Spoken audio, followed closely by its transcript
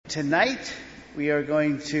Tonight we are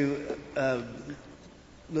going to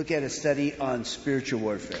look at a study on spiritual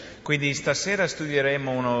warfare. Quindi stasera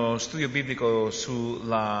studieremo uno studio biblico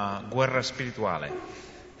sulla guerra spirituale.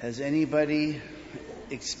 Has anybody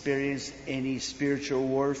experienced any spiritual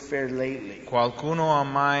warfare lately? Qualcuno ha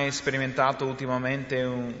mai sperimentato ultimamente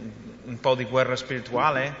un po' di guerra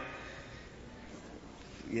spirituale?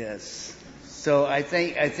 Yes. So I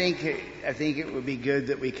think it would be good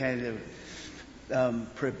that we kind of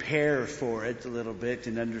prepare for it a little bit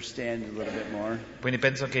and understand a little bit more. Quindi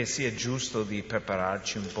penso che sia giusto di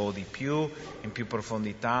prepararci un po' di più, in più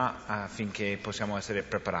profondità, affinché possiamo essere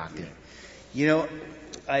preparati. You know,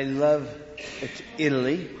 I love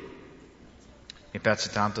Italy. Mi piace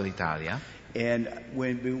tanto l'Italia. And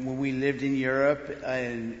when we lived in Europe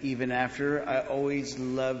and even after, I always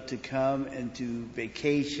loved to come and do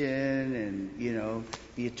vacation and,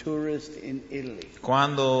 be a tourist in Italy.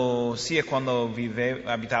 Quando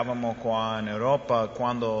abitavamo qua in Europa,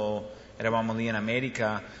 quando eravamo lì in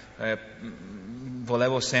America,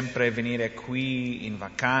 volevo sempre venire qui in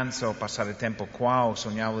vacanza o passare tempo qua o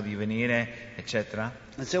sognavo di venire, eccetera.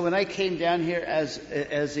 And so when I came down here as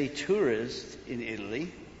a tourist in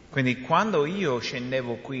Italy, quindi quando io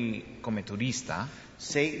scendevo qui come turista,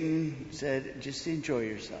 Satan said, just enjoy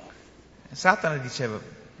yourself. Satana diceva,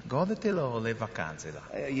 godetelo le vacanze là.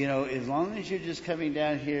 As long as you're just coming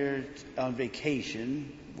down here on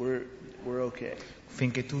vacation, we're okay.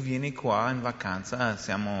 Finché tu vieni qua in vacanza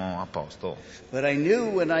siamo a posto. But I knew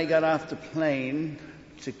when I got off the plane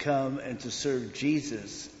to come and to serve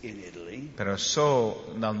Jesus in Italy. Però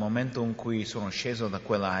so dal momento in cui sono sceso da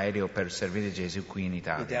quell'aereo per servire Gesù qui in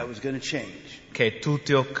Italia that was going to change. Che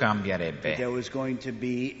tutto cambierebbe. There was going to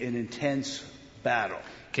be an intense battle.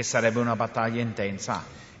 Che sarebbe una battaglia intensa.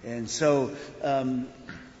 And so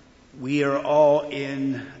we are all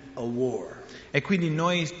in a war. E quindi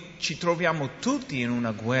noi ci troviamo tutti in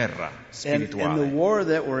una guerra spirituale. And the war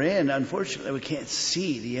that we're in, unfortunately, we can't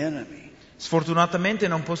see the enemy. Sfortunatamente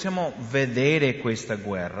non possiamo vedere questa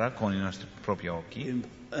guerra con i nostri propri occhi. In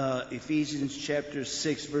Ephesians chapter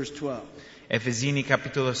 6 verse 12. Efesini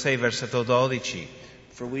capitolo 6 versetto 12.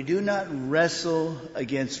 For we do not wrestle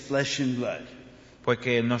against flesh and blood.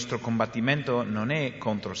 Poiché il nostro combattimento non è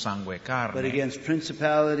contro sangue e carne, but against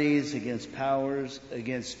principalities, against powers,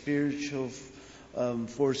 against spiritual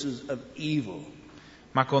forces of evil.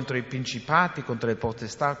 Ma contro i principati, contro le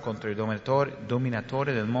potestà, contro i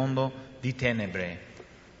dominatori del mondo di tenebre.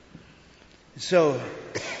 So,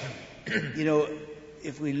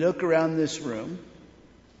 if we look around this room,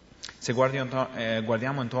 se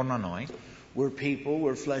guardiamo intorno a noi, we're people,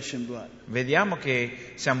 we're flesh and blood. Vediamo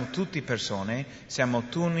che siamo tutti persone, siamo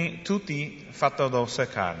tutti fatti d'ossa e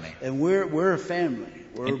carne. And we're a family.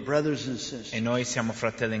 We're brothers and sisters. E noi siamo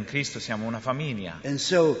fratelli in Cristo, siamo una famiglia. And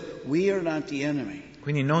so we are not the enemy.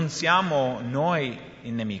 Quindi non siamo noi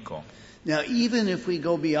il nemico. Now, even if we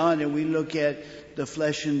go beyond and we look at the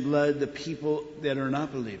flesh and blood, the people that are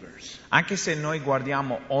not believers. Anche se noi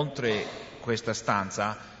guardiamo oltre questa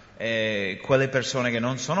stanza, quelle persone che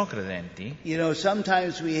non sono credenti.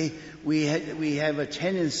 Sometimes we have a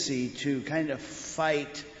tendency to kind of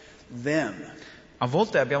fight them. A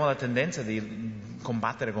volte abbiamo la tendenza di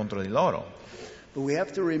combattere contro di loro. But we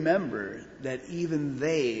have to remember that even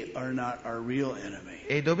they are not our real enemy.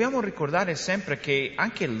 E dobbiamo ricordare sempre che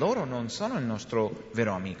anche loro non sono il nostro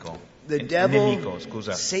vero amico. The devil, nemico,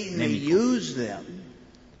 scusa. Satan nemico. may use them.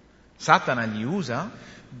 Satana li usa.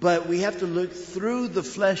 But we have to look through the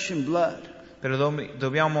flesh and blood. Però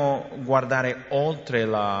dobbiamo guardare oltre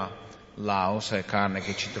la ossa e carne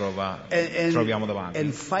che ci troviamo davanti.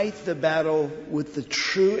 And fight the battle with the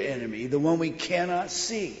true enemy, the one we cannot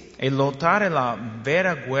see. E lottare la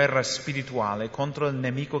vera guerra spirituale contro il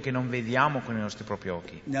nemico che non vediamo con i nostri propri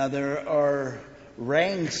occhi. Now there are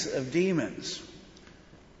ranks of demons.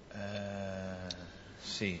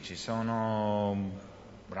 Sì, ci sono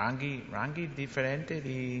ranghi differenti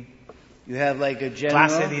di You have like a general.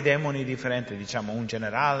 classe di demoni differenti, diciamo un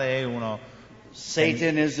generale,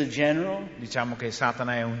 Satan is the general. Diciamo che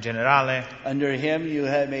Satana è un generale. Under him you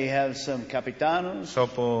may have some capitanos.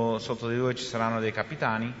 Sotto di lui ci saranno dei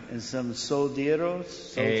capitani. And some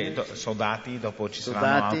soldados. E soldati, dopo ci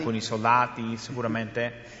saranno alcuni soldati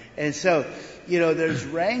sicuramente. And so, there's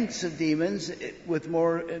ranks of demons with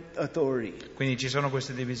more authority. Quindi ci sono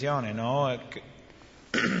queste divisioni, no?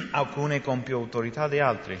 Alcune con più autorità di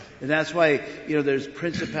altri. And that's why, there's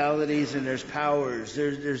principalities and there's powers.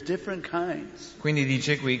 There's different kinds. Quindi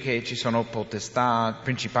dice qui che ci sono potestà,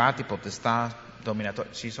 principati, potestà, dominatori,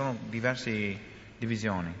 ci sono diverse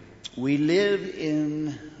divisioni. We live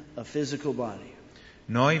in a physical body.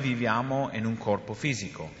 Noi viviamo in un corpo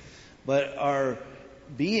fisico, but our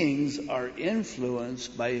beings are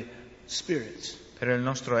influenced by spirits. però il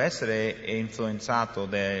nostro essere è influenzato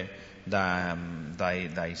dai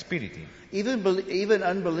spiriti. Even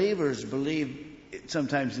unbelievers believe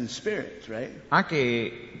sometimes in spirits, right?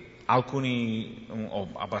 Anche alcuni o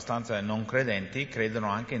abbastanza non credenti credono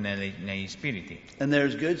anche negli spiriti. And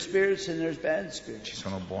there's good spirits and there's bad Ci spirits.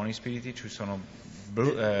 sono buoni spiriti, ci sono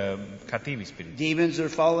cattivi spiriti. Demons are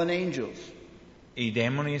fallen angels. I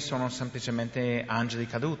demoni sono semplicemente angeli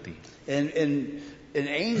caduti. And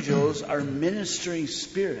angels are ministering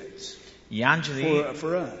spirits Gli angeli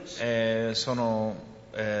for us. sono,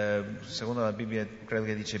 secondo la Bibbia, credo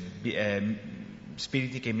che dice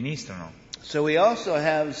spiriti che ministrano. So we also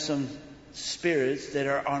have some spirits that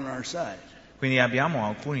are on our side. Quindi abbiamo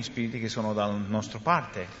alcuni spiriti che sono dalla nostra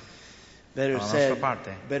parte. Better Dalla nostra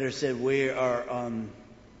parte. we are on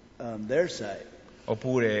their side.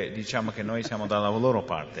 Oppure diciamo che noi siamo dalla loro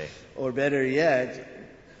parte. Or better yet,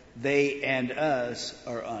 they and us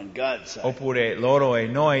are on God's side. Oppure loro e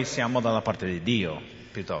noi siamo dalla parte di Dio,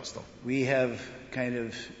 piuttosto. We have kind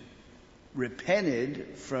of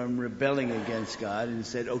repented from rebelling against God and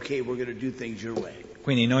said, okay, we're going to do things your way.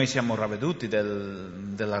 Quindi noi siamo ravveduti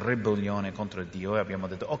della ribellione contro Dio e abbiamo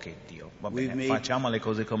detto, ok Dio, va bene, facciamo le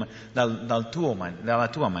cose come dalla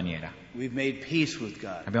tua maniera. We've made peace with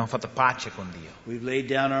God. Abbiamo fatto pace con Dio. We've laid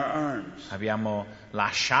down our arms. Abbiamo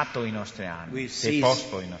lasciato i nostri armi,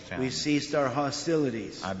 deposto i nostri we armi. ceased our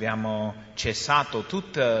hostilities. Abbiamo cessato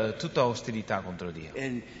tutta ostilità contro Dio.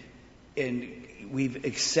 And we've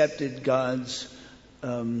accepted God's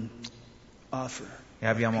offer. E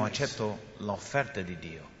abbiamo accettato l'offerta di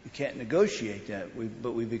Dio. You can't negotiate that,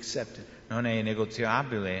 but we've accepted. Non è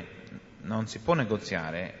negoziabile, non si può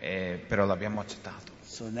negoziare, però l'abbiamo accettato.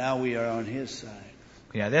 So now we are on His side.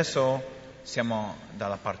 Quindi adesso siamo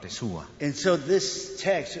dalla parte sua. And so this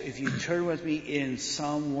text, if you turn with me in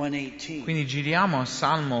Psalm 118, Quindi giriamo a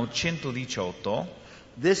Salmo 118.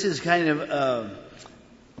 this is kind of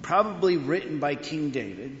probably written by King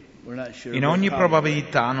David. We're not sure. In ogni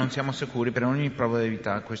probabilità, non siamo sicuri, per ogni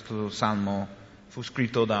probabilità questo salmo fu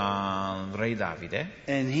scritto da re Davide,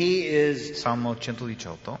 And he is Salmo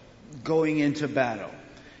 118, going into battle.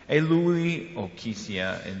 e lui, o chi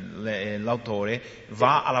sia l'autore,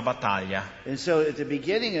 va alla battaglia. And so at the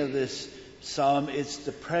beginning of this psalm, it's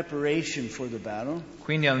the preparation for the battle.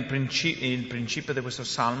 Quindi il principio di questo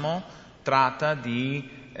salmo tratta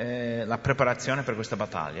di la preparazione per questa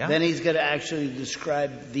battaglia. Then he's going to actually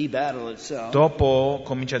describe the battle itself. Dopo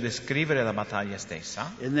comincia a descrivere la battaglia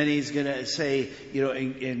stessa. And then he's going to say,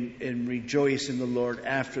 and rejoice in the Lord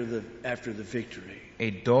after the victory.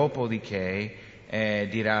 E dopodiché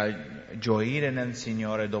dirà gioire nel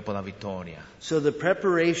Signore dopo la vittoria. So the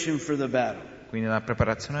preparation for the battle. Quindi la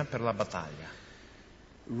preparazione per la battaglia.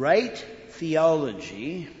 Right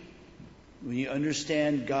theology, when you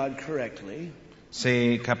understand God correctly,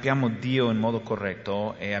 Se capiamo Dio in modo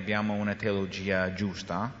corretto e abbiamo una teologia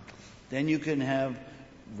giusta, then you can have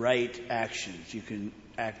right actions. You can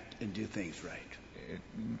act and do things right.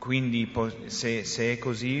 quindi se è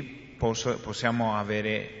così possiamo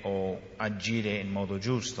avere o agire in modo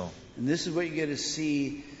giusto. And this is what you get to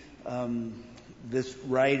see this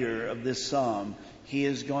writer of this psalm. He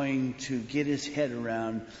is going to get his head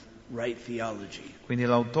around right theology. Quindi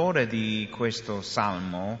l'autore di questo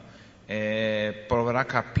salmo proverà a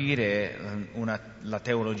capire la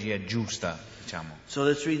teologia giusta, diciamo. So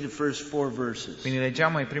let's read the first 4 verses. Quindi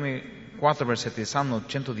leggiamo i primi 4 versetti del Salmo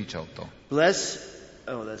 118. That's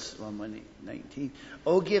Psalm 119.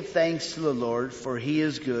 Oh, give thanks to the Lord, for He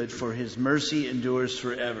is good, for His mercy endures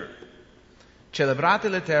forever. Celebrate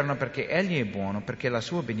l'Eterno perché Egli è buono, perché la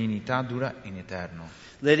sua benignità dura in eterno.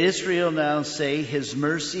 Let Israel now say, His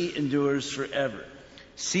mercy endures forever.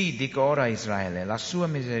 Sì, dico ora a Israele, la sua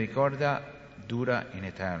misericordia dura in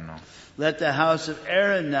eterno. Let the house of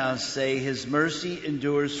Aaron now say, His mercy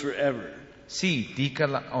endures forever. Sì,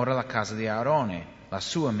 dica ora la casa di Aarone, la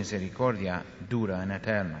sua misericordia dura in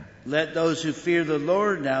eterno. Let those who fear the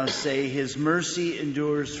Lord now say, His mercy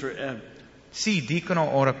endures forever. Sì,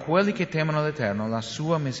 dicono ora quelli che temono l'Eterno, la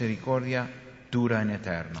sua misericordia dura in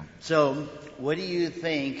eterno. So, what do you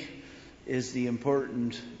think is the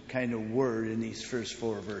important kind of word in these first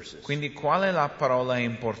 4 verses? Quindi qual è la parola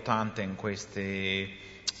importante in questi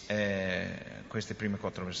primi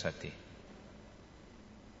 4 versetti?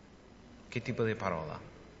 Che tipo di parola?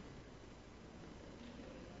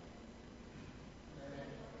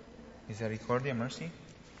 Misericordia, mercy?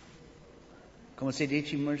 Come si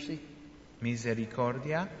dice mercy?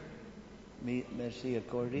 Misericordia? Mercy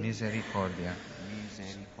accordi? Misericordia.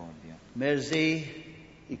 Mercy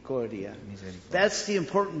misericordia. Misericordia. That's the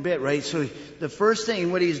important bit, right? So the first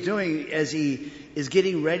thing, what he's doing as he is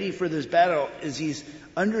getting ready for this battle, is he's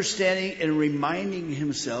understanding and reminding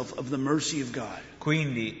himself of the mercy of God.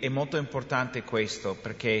 Quindi è molto importante questo,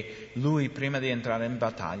 perché lui prima di entrare in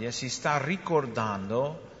battaglia si sta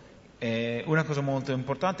ricordando una cosa molto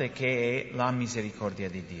importante, che è la misericordia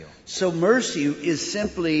di Dio. So mercy is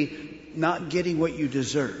simply not getting what you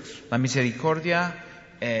deserve. La misericordia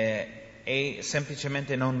è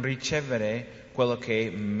semplicemente non ricevere quello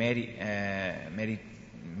che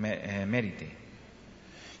meriti.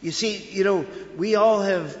 You see, we all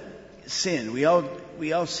have sinned. We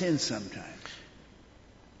all sin sometimes.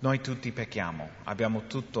 Noi tutti pecchiamo, abbiamo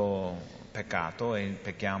tutto peccato e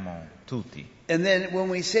pecchiamo tutti. And then when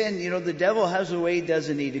we sin, the devil has a way,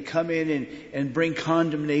 doesn't he, to come in and bring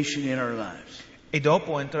condemnation in our lives. E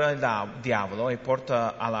dopo entra il diavolo e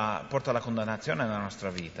porta la condannazione nella nostra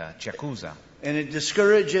vita, ci accusa, And it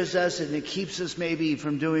discourages us and it keeps us maybe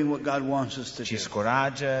from doing what God wants us to ci do.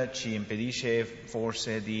 scoraggia, ci impedisce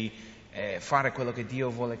forse di fare quello che Dio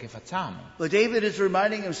vuole che facciamo. But David is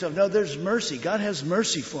reminding himself, no, there's mercy. God has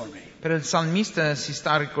mercy for me. Però il salmista si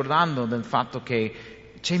sta ricordando del fatto che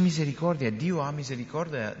c'è misericordia, Dio ha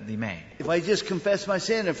misericordia di me. If I just confess my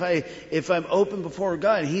sin, if I'm open before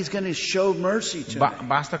God, He's going to show mercy to me.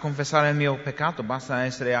 Basta confessare il mio peccato, basta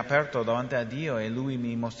essere aperto davanti a Dio e Lui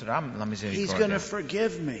mi mostrerà la He's going misericordia. to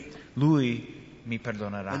forgive me. Lui mi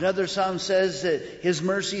perdonerà. Another psalm says that His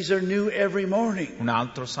mercies are new every morning. Un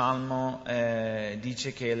altro salmo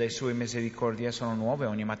dice che le sue misericordie sono nuove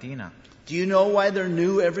ogni mattina. Do you know why they're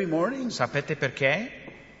new every morning? Sapete perché?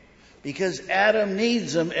 Because Adam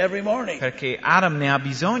needs them every morning. Perché Adam ne ha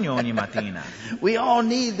bisogno ogni mattina. We all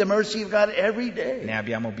need the mercy of God every day. Ne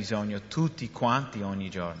abbiamo bisogno tutti quanti ogni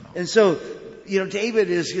giorno. And so, David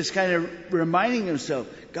is just kind of reminding himself,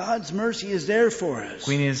 God's mercy is there for us.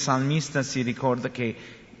 Quindi il salmista si ricorda che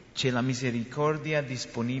c'è la misericordia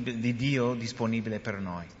di Dio disponibile per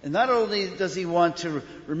noi. And not only does he want to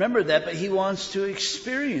remember that, but he wants to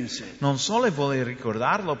experience it. Non solo vuole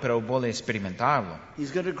ricordarlo, però vuole sperimentarlo.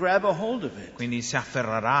 He's going to grab a hold of it. Quindi si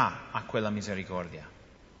afferrerà a quella misericordia.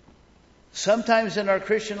 Sometimes in our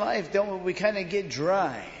Christian life, don't we kind of get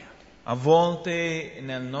dry? A volte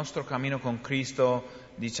nel nostro cammino con Cristo,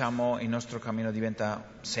 diciamo, il nostro cammino diventa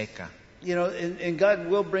secca. And God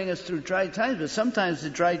will bring us through dry times, but sometimes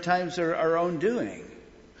the dry times are our own doing.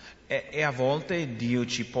 E a volte Dio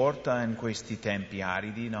ci porta in questi tempi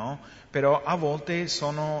aridi, no? Però a volte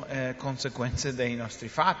sono conseguenze dei nostri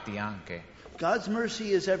fatti anche. God's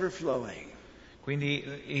mercy is ever flowing.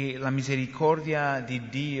 Quindi la misericordia di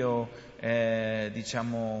Dio,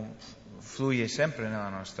 diciamo, flui sempre nella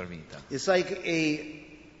nostra vita. It's like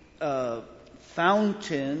a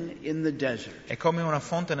fountain in the desert. È come una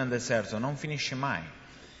fonte nel deserto, non finisce mai.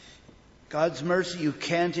 God's mercy, you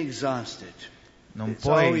can't exhaust it. Non It's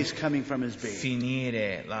puoi always coming from His being.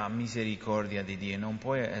 finire la misericordia di Dio, non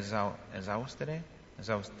puoi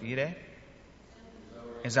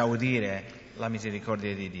esaudire la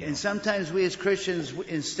misericordia di Dio. And sometimes we as Christians,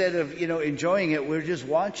 instead of, enjoying it, we're just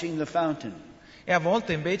watching the fountain. E a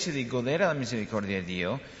volte invece di godere la misericordia di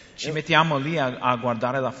Dio, ci mettiamo lì a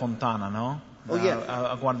guardare la fontana, no? Oh,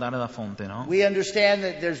 yeah. A guardare la fonte, no? We understand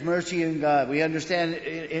that there's mercy in God. We understand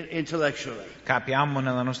intellectually. Capiamo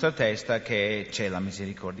nella nostra testa che c'è la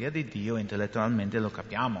misericordia di Dio, intellettualmente lo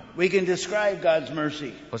capiamo. We can describe God's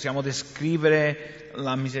mercy. Possiamo descrivere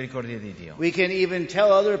la misericordia di Dio. We can even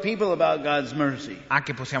tell other people about God's mercy.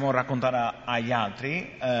 Anche possiamo raccontare agli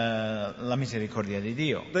altri la misericordia di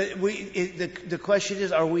Dio. But the question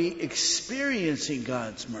is, are we experiencing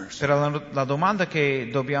God's mercy? Però la domanda che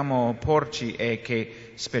dobbiamo porci è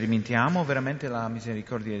che sperimentiamo veramente la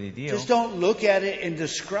misericordia di Dio? Just don't look at it and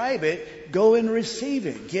describe it. Go and receive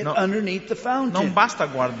it. Get No. underneath the fountain. Non basta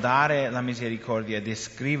guardare la misericordia e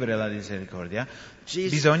descrivere la misericordia,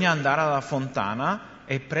 Jesus- bisogna andare alla fontana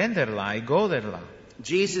e prenderla e goderla.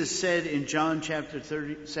 Jesus said in John chapter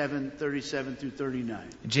 37 through 39.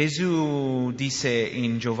 Gesù disse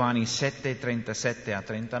in Giovanni 7:37 a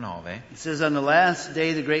 39, It says, on the last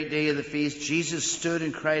day, the great day of the feast, Jesus stood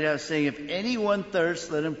and cried out, saying, if anyone thirsts,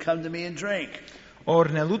 let him come to me and drink. Or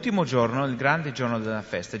nell'ultimo giorno, il grande giorno della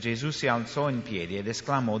festa, Gesù si alzò in piedi ed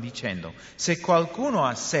esclamò dicendo: se qualcuno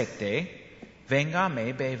ha sete, venga a me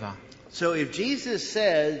e beva. So if Jesus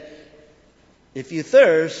said, if you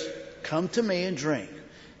thirst, come to me and drink.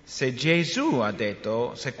 Se Gesù ha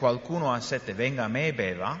detto: se qualcuno ha sete, venga a me e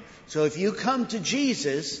beva, So if you come to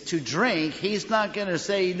Jesus to drink, He's not going to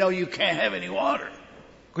say, no, you can't have any water.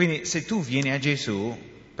 quindi se tu vieni a Gesù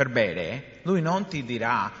per bere, Lui non ti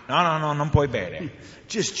dirà: no, non puoi bere.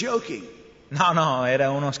 Just joking. No,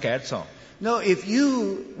 era uno scherzo. No, if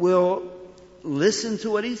you will listen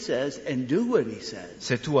to what he says and do what he says,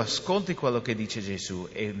 Se tu ascolti quello che dice Gesù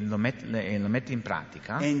e lo metti in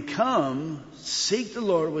pratica and come, seek the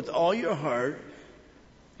Lord with all your heart,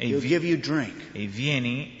 e, he'll give you drink. e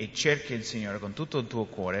vieni e cerchi il Signore con tutto il tuo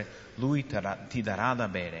cuore, Lui ti darà da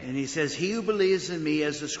bere. And he says, he who believes in me,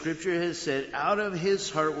 as the scripture has said, out of his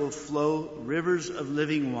heart will flow rivers of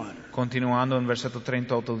living water. Continuando in versetto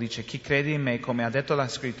 38 dice: chi crede in me, come ha detto la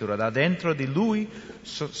scrittura, da dentro di lui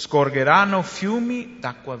scorgeranno fiumi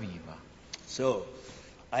d'acqua viva. So,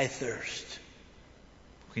 I thirst.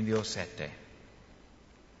 Quindi ho sete,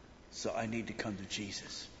 So I need to come to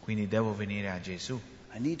Jesus. quindi devo venire a Gesù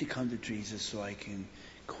I need to come to Jesus so I can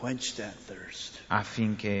quench that thirst.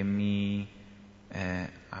 affinché mi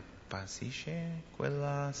appassisce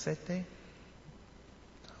quella sete?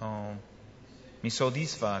 Oh, mi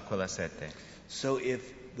soddisfa quella sete. So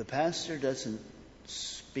if the pastor doesn't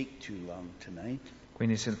speak too long tonight,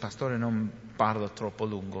 Quindi se il pastore non parla troppo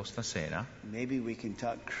lungo stasera, maybe we can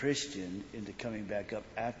talk Christian into coming back up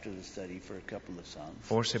after the study for a couple of songs.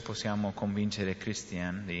 forse possiamo convincere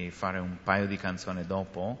Christian di fare un paio di canzoni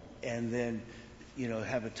dopo And then,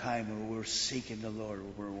 have a time where we're seeking the Lord,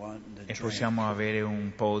 where we're wanting to e drink. possiamo avere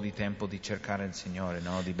un po' di tempo di cercare il Signore,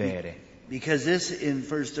 no? Di bere. Because this in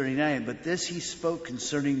verse 39, but this he spoke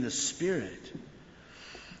concerning the Spirit,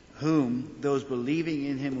 whom those believing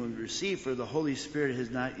in him would receive, for the Holy Spirit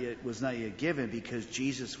was not yet given, because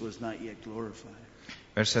Jesus was not yet glorified.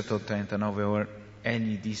 Versetto 39,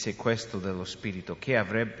 egli disse questo dello Spirito, che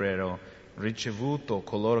avrebbero ricevuto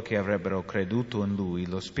coloro che avrebbero creduto in lui.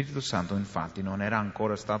 Lo Spirito Santo infatti non era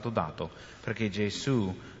ancora stato dato, perché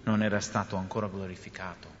Gesù non era stato ancora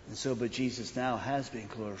glorificato. And so, but Jesus now has been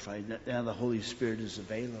glorified. Now the Holy Spirit is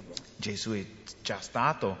available. Gesù è già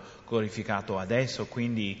stato glorificato adesso,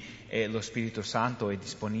 quindi lo Spirito Santo è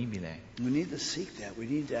disponibile. We need to seek that. We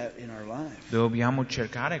need that in our life. Dobbiamo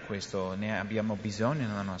cercare questo, ne abbiamo bisogno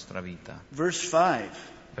nella nostra vita. Verse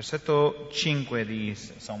 5. Versetto 5 di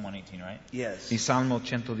Psalm 118, right? Yes. Di Salmo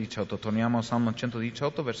 118. Torniamo a Salmo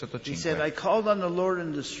 118, versetto He said, 5. I called on the Lord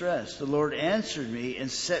in distress. The Lord answered me and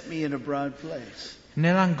set me in a broad place.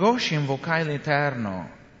 Nell'angoscia invocai l'Eterno.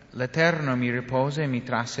 L'Eterno mi riposa e mi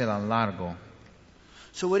trasse dal largo.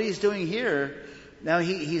 So what he's doing here, now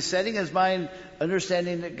he's setting his mind,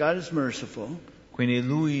 understanding that God is merciful. Quindi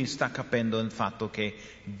lui sta capendo il fatto che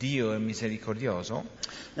Dio è misericordioso.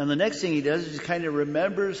 Now the next thing he does is he kind of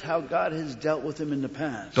remembers how God has dealt with him in the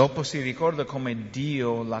past. Dopo si ricorda come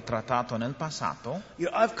Dio l'ha trattato nel passato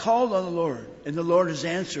I've called on the Lord and the Lord has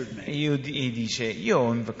answered me. e dice: io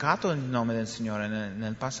ho invocato il nome del Signore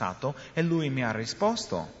nel passato e Lui mi ha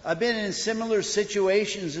risposto. I've been in similar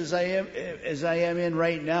situations as I am in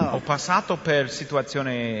right Ho now. passato per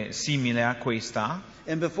situazione simile a questa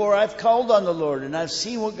And before I've called on the Lord and I've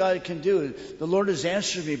seen what God can do, the Lord has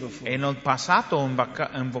answered me before. e nel passato ho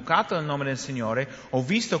invocato il nome del Signore, ho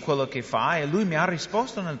visto quello che fa e Lui mi ha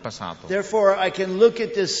risposto nel passato. Therefore, I can look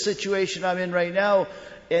at this situation I'm in right now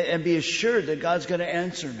and be assured that God's going to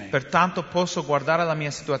answer me. Pertanto posso guardare la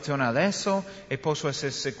mia situazione adesso e posso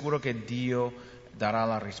essere sicuro che Dio darà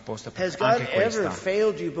la risposta per Has God anche ever questa.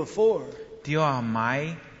 failed you before? Dio ha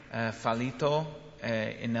mai fallito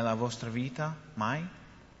nella vostra vita? Mai?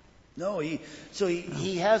 No, he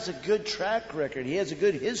has a good track record. He has a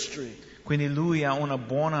good history. Quindi Lui ha una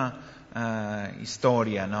buona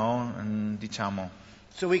storia, no? Diciamo.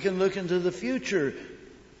 So we can look into the future,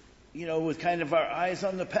 with kind of our eyes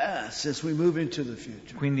on the past as we move into the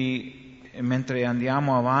future. Quindi mentre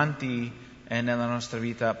andiamo avanti nella nostra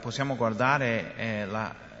vita possiamo guardare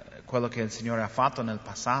quello che il Signore ha fatto nel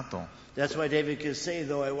passato. That's why David could say,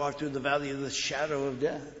 though I walk through the valley of the shadow of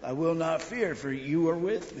death, I will not fear, for you are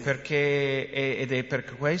with me. Ed è per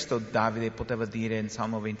questo Davide poteva dire in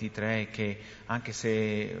Salmo 23 che anche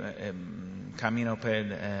se cammino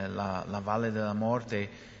per la valle della morte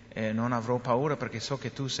non avrò paura perché so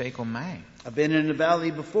che tu sei con me. I've been in the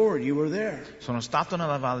valley before, you were there. Sono stato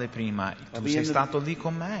nella valle prima, tu sei stato lì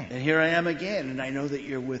con me. And here I am again, and I know that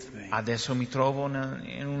you're with me. Adesso mi trovo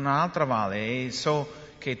in un'altra valle e so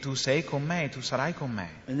che tu sei con me, tu sarai con me.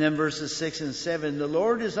 And then verses 6 and 7, the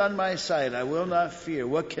Lord is on my side, I will not fear.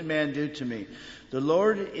 What can man do to me? The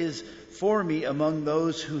Lord is for me among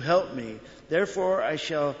those who help me. Therefore I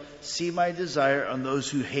shall see my desire on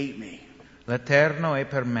those who hate me. L'Eterno è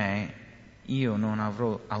per me, io non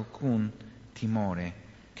avrò alcun timore.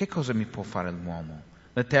 Che cosa mi può fare l'uomo?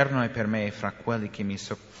 L'Eterno è per me fra quelli che mi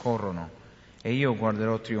soccorrono e io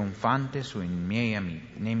guarderò trionfante sui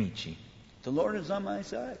miei nemici. The Lord is on my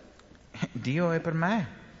side. Dio è per me.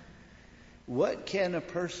 what can a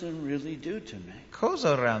person really do to me?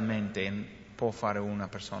 Cosa realmente può fare una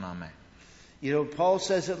persona a me? You know, Paul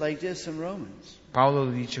says it like this in Romans. Paolo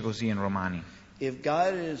lo dice così in Romani. If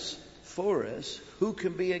God is for us, who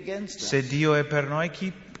can be against us? Se Dio è per noi,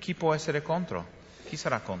 chi può essere contro? Chi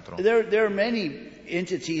sarà contro? There are many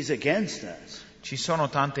entities against us. Ci sono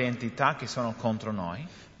tante entità che sono contro noi,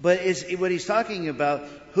 But what he's talking about,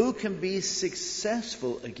 who can be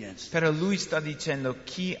successful against us? però lui sta dicendo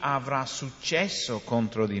chi avrà successo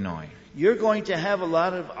contro di noi. You're going to have a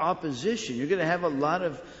lot of opposition. You're going to have a lot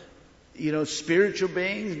of, spiritual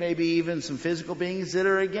beings, maybe even some physical beings that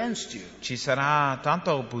are against you. Ci sarà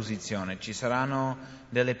tanta opposizione, ci saranno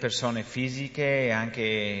delle persone fisiche e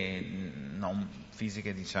anche non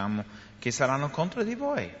fisiche, diciamo, che saranno contro di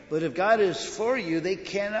voi. But if God is for you, they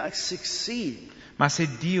cannot succeed. Ma se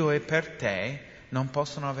Dio è per te, non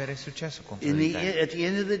possono avere successo contro di te. At the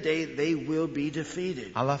end of the day, they will be defeated.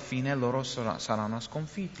 Alla fine loro saranno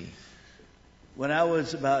sconfitti. When I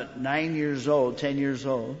was about 9 years old, 10 years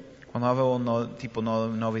old, Quando avevo tipo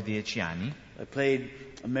 9-10 anni, I played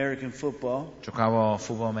American football, giocavo a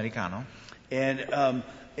football americano. and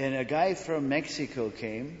a guy from Mexico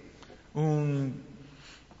came.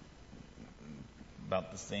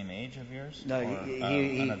 About the same age of yours? No, or,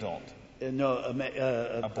 he- an adult? No,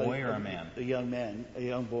 A boy or a man? A young man, a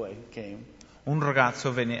young boy came. Un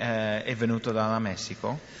ragazzo è venuto dal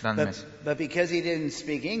Messico. But because he didn't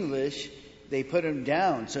speak English, they put him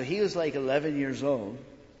down. So he was like 11 years old.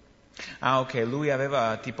 Ah, ok, lui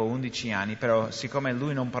aveva tipo 11 anni, però siccome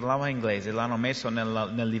lui non parlava inglese, l'hanno messo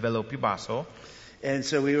nel livello più basso, And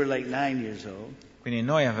so we were like 9 years old. quindi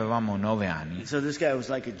noi avevamo 9 anni. And so this guy was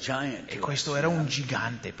like a giant. E to questo us. era un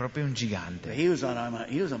gigante, proprio un But gigante. he was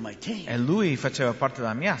on my team. E lui faceva parte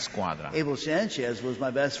della mia squadra. Abel Sanchez was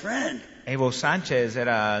my best friend. Evo Sanchez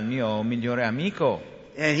era il mio migliore amico.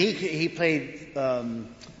 And he played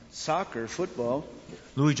soccer, football.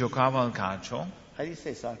 Lui giocava al calcio. How do you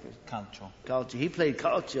say soccer? Calcio. Calcio. He played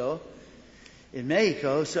calcio in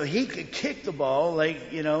Mexico, so he could kick the ball I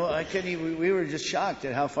couldn't even, we were just shocked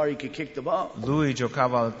at how far he could kick the ball. Lui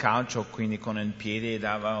giocava al calcio, quindi con il piede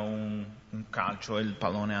dava un calcio e il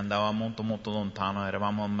pallone andava molto molto lontano,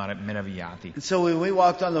 eravamo meravigliati. And so when we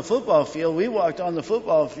walked on the football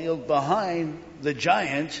field behind the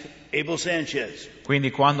giant, Abel Sanchez.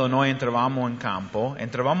 Quindi quando noi entravamo in campo,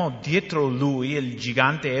 entravamo dietro lui, il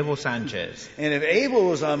gigante Evo Sanchez. And if Abel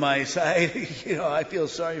was on my side, I feel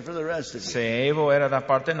sorry for the rest of you. Se Evo era da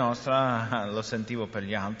parte nostra, lo sentivo per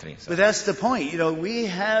gli altri. But that's the point. We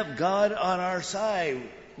have God on our side.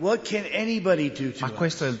 What can anybody do to Ma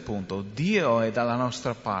questo è us? il punto. Dio è dalla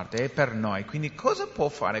nostra parte, è per noi. Quindi cosa può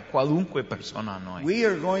fare qualunque persona a noi? We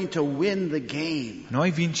are going to win the game.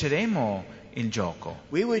 Noi vinceremo il gioco.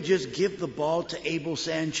 We would just give the ball to Abel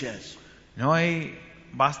Sanchez. Noi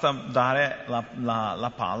basta dare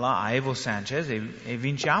la palla a Evo Sanchez e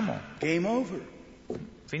vinciamo. Game over.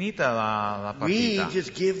 Finita la We partita.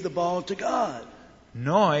 just give the ball to God.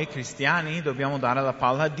 Noi cristiani dobbiamo dare la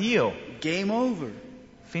palla a Dio. Game over.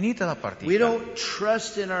 Finita la We partita. don't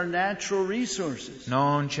trust in our natural resources.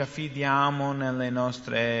 Non ci affidiamo nelle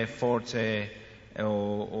nostre forze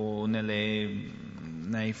o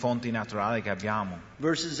nei fonti naturali che abbiamo.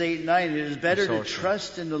 Verses 8 and 9, it is better to Resources.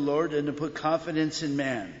 trust in the Lord than to put confidence in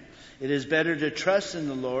man. It is better to trust in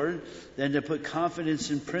the Lord than to put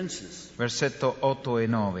confidence in princes. Versetto 8 e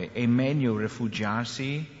 9. È meglio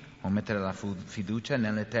rifugiarsi o mettere la fiducia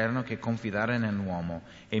nell'Eterno che confidare nell'uomo.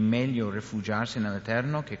 È meglio rifugiarsi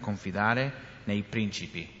nell'Eterno che confidare nei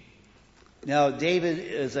principi. Now,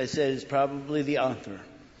 David, as I said, is probably the author.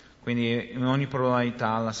 Quindi in ogni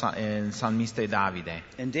probabilità il salmista è Davide.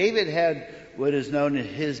 And David had what is known as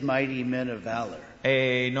his mighty men of valor.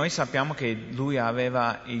 E noi sappiamo che lui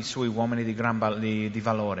aveva i suoi uomini di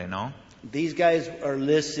valore, no? These guys are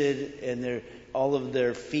listed, and all of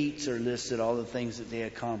their feats are listed, all the things that they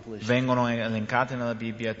accomplished. Vengono elencate nella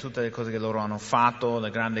Bibbia tutte le cose che loro hanno fatto,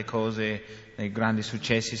 le grandi cose, i grandi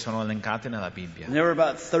successi sono elencati nella Bibbia. And there were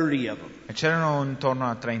about 30 of them. E c'erano intorno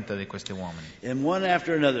a 30 di questi uomini. And one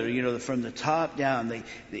after another, from the top down, they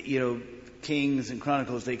Kings and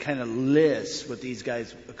Chronicles, they kind of list what these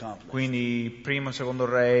guys accomplished. Quindi primo, secondo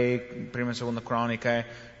re, prima e seconda cronache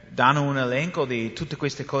danno un elenco di tutte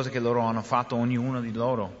queste cose che loro hanno fatto, ognuno di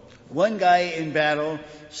loro. One guy in battle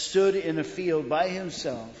stood in a field by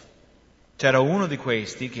himself, C'era uno di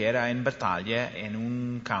questi che era in battaglia in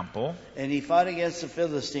un campo and he fought against the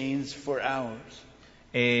Philistines for hours,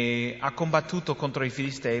 e ha combattuto contro i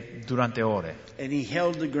Filistei durante ore and he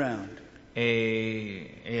held the ground.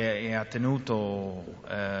 e ha tenuto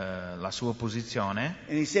la sua posizione.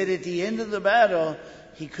 And he said at the end of the battle,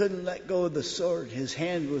 he couldn't let go of the sword. His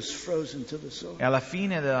hand was frozen to the E sword. alla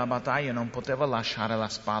fine della battaglia non poteva lasciare la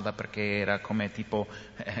spada perché era come tipo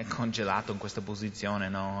congelato in questa posizione,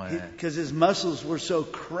 no? Because his muscles were so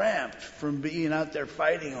cramped from being out there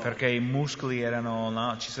fighting all Perché i muscoli erano,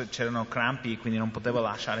 no, c'erano crampi, quindi non poteva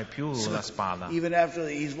lasciare più la spada. Even after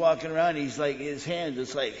he's walking around, he's like, his hand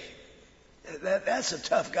is like, that's a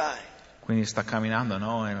tough guy. Quindi sta camminando,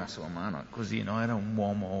 no? E la sua mano così, no? Era un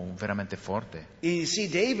uomo veramente forte. And you see,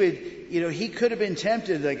 David, he could have been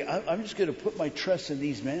tempted, like, I'm just going to put my trust in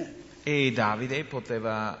these men. E Davide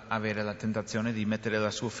poteva avere la tentazione di mettere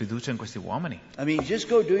la sua fiducia in questi uomini. I mean, just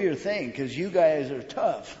go do your thing, because you guys are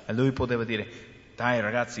tough. E lui poteva dire, dai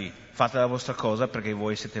ragazzi, fate la vostra cosa perché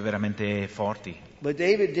voi siete veramente forti. But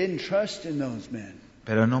David didn't trust in those men.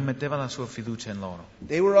 Però non metteva la sua fiducia in loro.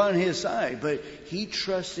 They were on his side, but he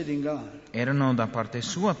trusted in God. Erano da parte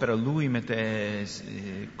sua, però lui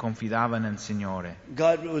confidava nel Signore.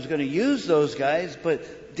 God was going to use those guys,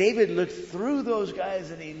 but David looked through those guys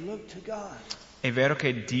and he looked to God. È vero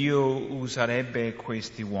che Dio userebbe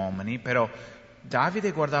questi uomini, però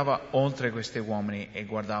Davide guardava oltre questi uomini e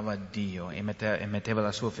guardava Dio e metteva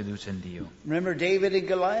la sua fiducia in Dio. Remember David and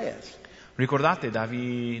Goliath? Ricordate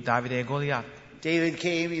Davide e Goliath? David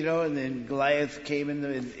came, and then Goliath came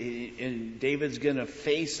and David's going to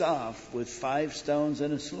face off with 5 stones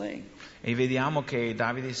and a sling. E vediamo che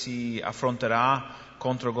Davide si affronterà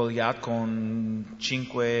contro Goliath con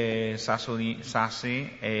 5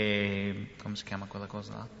 sassi e... come si chiama quella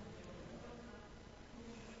cosa là?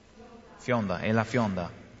 Fionda, è la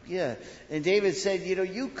fionda. Yeah, and David said,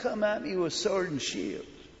 you come at me with sword and shield.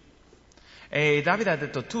 E Davide ha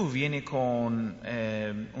detto, tu vieni con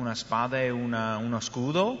una spada e uno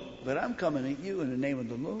scudo, But I'm coming at you in the name of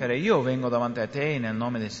the Lord. però io vengo davanti a te nel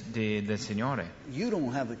nome del Signore. You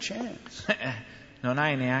don't have a chance. Non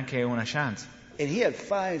hai neanche una chance. And he had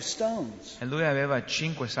 5 stones. E lui aveva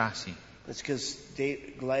 5 sassi, That's because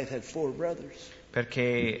Goliath had 4 brothers.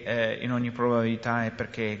 perché in ogni probabilità è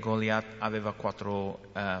perché Goliath aveva 4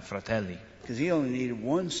 fratelli, Because he only needed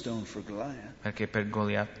 1 stone for Goliath. perché per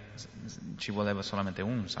Goliath ci voleva solamente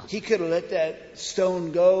un sasso. He could have let that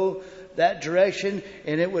stone go that direction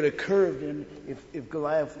and it would have curved him if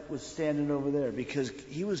Goliath was standing over there, because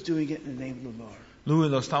he was doing it in the name of the Lord. Lui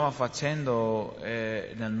lo stava facendo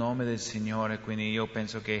nel nome del Signore, quindi io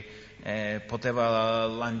penso che poteva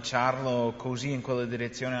lanciarlo così in quella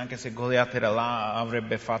direzione, anche se Goliath era là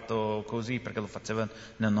avrebbe fatto così perché lo faceva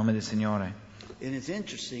nel nome del Signore. And it's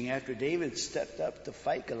interesting, after David stepped up to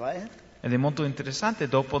fight Goliath, Ed è molto interessante,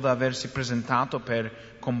 dopo aversi presentato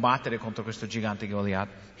per combattere contro questo gigante Goliath,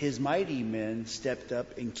 his mighty men stepped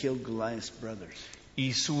up and killed Goliath's brothers.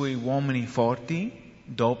 i suoi uomini forti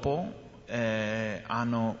dopo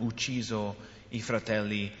hanno ucciso i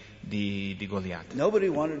fratelli di Goliath. Nobody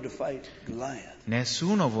wanted to fight Goliath.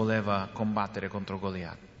 Nessuno voleva combattere contro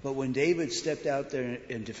Goliath. But when David stepped out there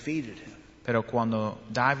and defeated him, Però quando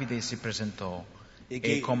Davide si presentò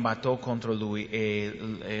e combatté contro lui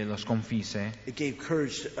e lo sconfisse, it gave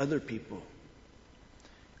courage to other people.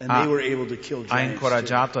 And they were able to kill ha giants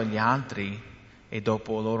incoraggiato gli altri e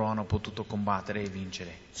dopo loro hanno potuto combattere e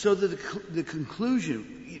vincere. So the conclusion,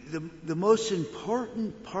 the most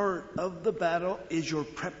important part of the battle is your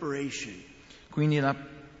preparation. Quindi la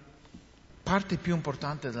parte più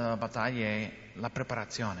importante della battaglia è la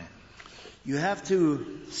preparazione. You have to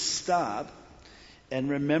stop and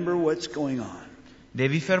remember what's going on.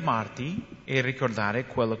 Devi fermarti e ricordare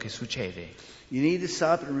quello che succede. You need to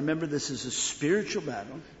stop and remember this is a spiritual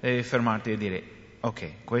battle. Devi fermarti e dire,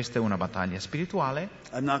 ok, questa è una battaglia spirituale.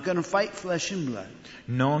 I'm not going to fight flesh and blood.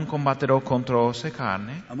 Non combatterò contro ossa e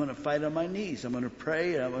carne. I'm going to fight on my knees. I'm going to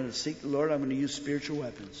pray and I'm going to seek the Lord. I'm going to use spiritual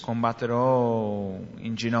weapons. Combatterò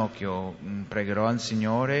in ginocchio, pregherò al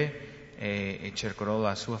Signore e cercherò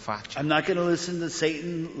la sua faccia. I'm not going to listen to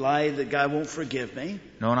Satan lie that God won't forgive me.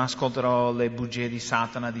 Non ascolterò le bugie di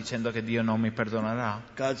Satana dicendo che Dio non mi perdonerà.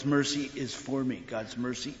 God's mercy is for me. God's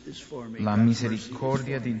mercy is for me. La God's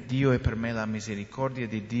misericordia mercy is for di Dio è per me, la misericordia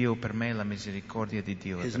di Dio per me, la misericordia di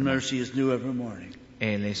Dio me. è His per me. mercy is new every morning.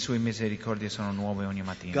 E le sue misericordie sono nuove ogni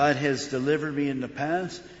mattina. God has delivered me in the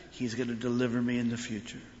past. He's going to deliver me in the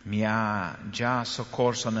future. Mi ha già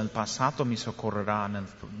soccorso nel passato, mi soccorrerà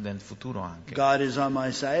nel futuro anche. God is on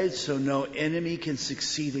my side, so no enemy can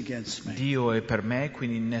succeed against me. Dio è per me,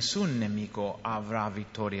 quindi nessun nemico avrà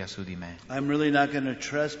vittoria su di me. I'm really not going to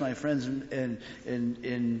trust my friends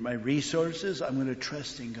in my resources. I'm going to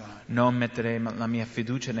trust in God. Non metterei la mia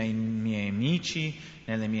fiducia nei miei amici,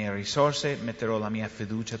 nelle mie risorse, metterò la mia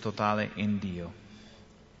fiducia totale in Dio.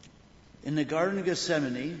 In the Garden of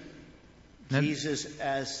Gethsemane, Jesus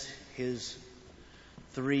asked his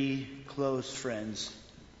 3 close friends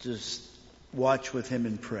just watch with him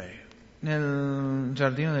and pray. Nel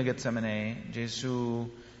giardino del Getsemane Gesù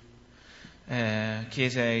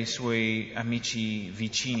chiese ai suoi amici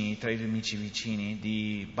vicini, 3 amici vicini,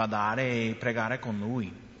 di badare e pregare con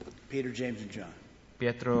lui. Peter, James, and John.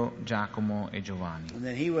 Pietro, Giacomo e Giovanni. And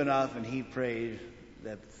then he went off and he prayed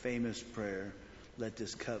that famous prayer, "Let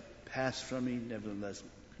this cup pass from me, nevertheless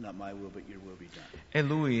not my will but your will be done." E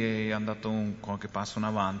lui è andato qualche passo in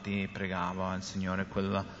avanti e pregava al Signore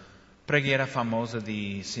quella preghiera famosa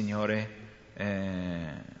di Signore,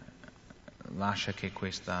 lascia che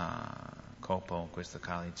questa coppa o questo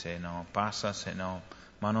calice passa, se no,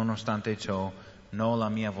 ma nonostante ciò non la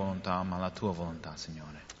mia volontà ma la tua volontà,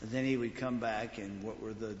 Signore. And then he would come back, and what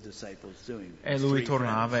were the disciples doing? E lui 3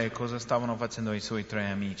 tornava friends. e cosa stavano facendo i suoi 3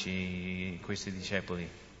 amici, questi discepoli?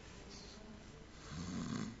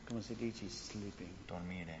 Come si dice? Sleeping.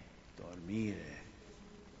 Dormire. Dormire.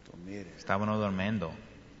 Stavano dormendo.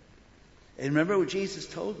 And remember what Jesus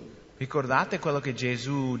told them. Ricordate quello che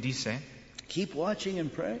Gesù disse? Keep watching and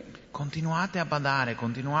praying, Continuate a badare,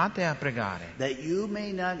 continuate a pregare, that you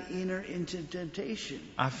may not enter into temptation.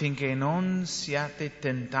 affinché non siate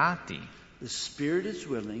tentati. The spirit is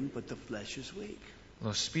willing, but the flesh is weak.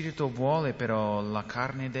 Lo spirito vuole, però la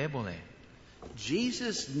carne è debole.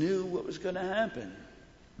 Jesus knew what was going to happen.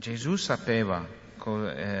 Gesù sapeva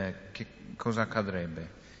che cosa accadrebbe.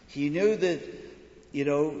 He knew that,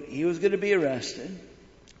 he was going to be arrested,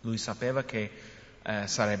 Lui sapeva che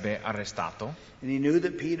sarebbe arrestato and he knew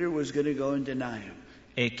that Peter was going to go and deny him.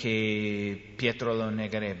 e che Pietro lo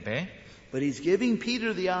negherebbe, But he's giving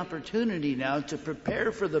Peter the opportunity now to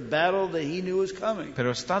prepare for the battle that he knew was coming.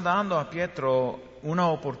 però sta dando a Pietro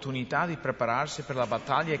un'opportunità di prepararsi per la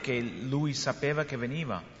battaglia che lui sapeva che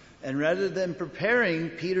veniva. And rather than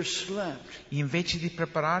preparing, Peter slept. Invece di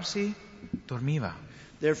prepararsi, dormiva.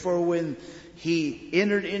 Therefore, when he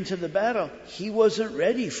entered into the battle, he wasn't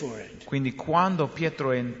ready for it. Quindi quando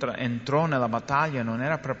Pietro entrò nella battaglia non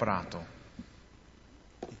era preparato.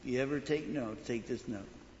 If you ever take note, take this note.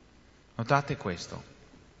 Notate questo.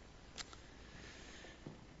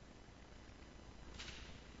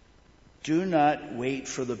 Do not wait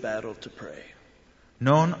for the battle to pray.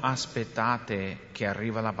 Non aspettate che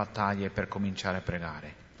arriva la battaglia per cominciare a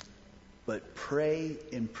pregare. But pray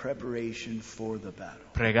in preparation for the battle.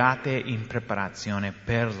 Pregate in preparazione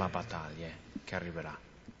per la battaglia che arriverà.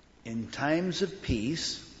 In times of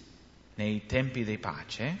peace, Nei tempi di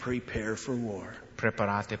pace, prepare for war.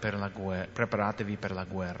 preparatevi per la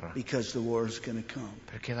guerra, Because the war is going to come.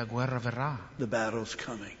 perché la guerra verrà, The battle's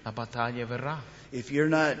coming. la battaglia verrà. If you're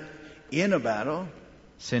not in a battle,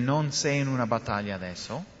 Se non sei in una battaglia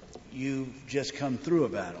adesso, you've just come through a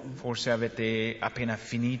battle. forse avete appena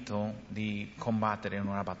finito di combattere in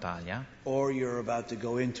una battaglia, Or you're about to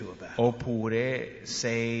go into a battle. oppure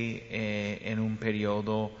sei in un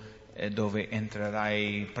periodo dove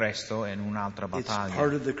entrerai presto in un'altra It's battaglia.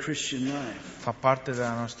 part of the Christian life. Fa parte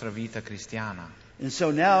della nostra vita cristiana. And so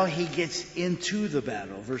now he gets into the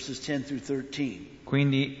battle, verses 10 through 13.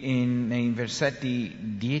 Quindi nei versetti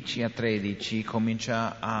 10 a 13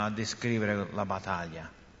 comincia a descrivere la battaglia.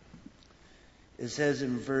 It says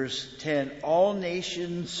in verse 10, "All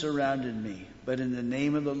nations surrounded me, but in the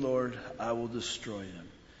name of the Lord I will destroy them."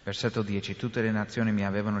 Versetto 10. Tutte le nazioni mi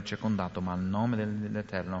avevano circondato, ma nel nome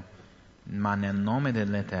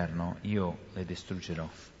dell'Eterno io le distruggerò.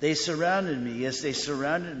 They surrounded me, yes, they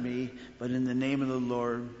surrounded me, but in the name of the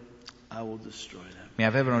Lord I will destroy them. Mi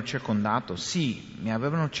avevano circondato, sì, mi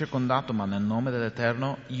avevano circondato, ma nel nome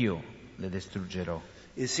dell'Eterno io le distruggerò.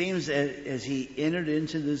 It seems that as he entered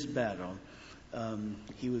into this battle,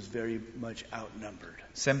 he was very much outnumbered.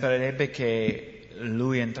 Sembrerebbe che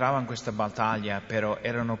lui entrava in questa battaglia, però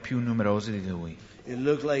erano più numerosi di lui.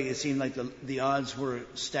 It seemed like the odds were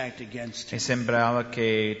stacked against E him. sembrava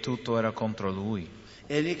che tutto era contro lui.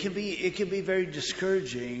 And it can be very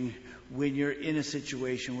discouraging when you're in a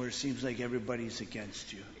situation where it seems like everybody's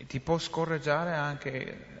against you. E ti può scoraggiare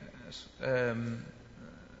anche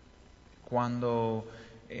quando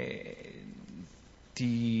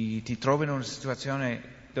ti trovi in una situazione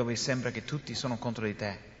dove sembra che tutti sono contro di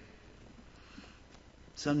te.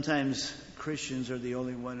 Sometimes Christians are the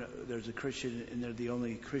only one, there's a Christian and they're the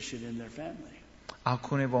only Christian in their family.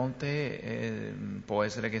 Alcune volte può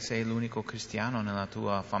essere che sei l'unico cristiano nella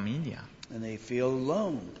tua famiglia And they feel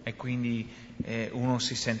alone. e quindi uno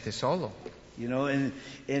si sente solo And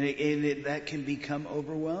that can become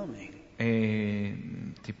overwhelming. e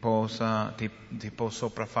ti può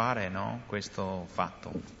sopraffare, no? Questo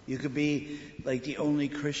fatto. You could be like the only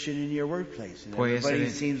Christian in your workplace, and Puoi everybody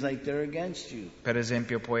essere- seems like they're against you. Per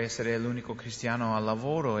esempio, puoi essere l'unico cristiano al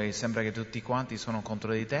lavoro e sembra che tutti quanti sono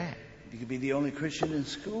contro di te. You could be the only Christian in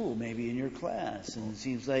school, maybe in your class, and it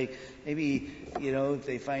seems like maybe, if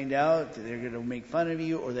they find out, they're going to make fun of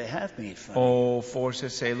you, or they have made fun of you. O forse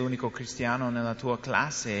sei l'unico cristiano nella tua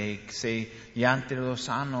classe e se gli altri lo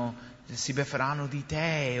sanno si befferanno di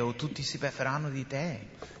te o tutti si befferanno di te.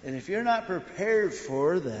 And if you're not prepared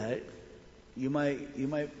for that, you might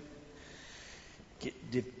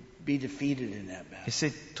be defeated in that battle. E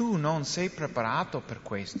se tu non sei preparato per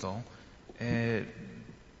questo,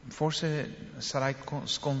 forse sarai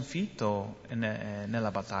sconfitto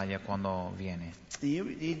nella battaglia quando viene.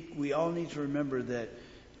 We all need to remember that,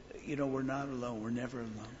 we're not alone. We're never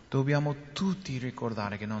alone. Dobbiamo tutti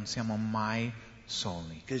ricordare che non siamo mai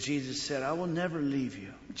soli. Because Jesus said, I will never leave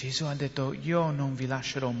you. Gesù ha detto, io non vi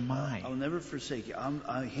lascerò mai. I'll never forsake you.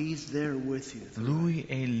 He's there with you. Lui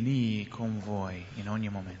è lì con voi in ogni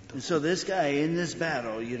momento. And so this guy in this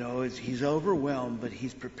battle, he's overwhelmed, but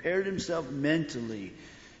he's prepared himself mentally,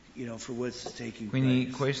 for what's taking Quindi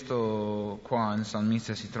place. questo qua, il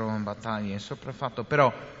salmista si trova in battaglia, è sopraffatto,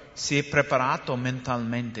 però si è preparato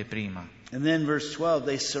mentalmente prima. And then verse 12,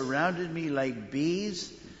 they surrounded me like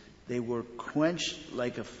bees. They were quenched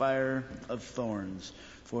like a fire of thorns.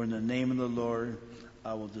 For in the name of the Lord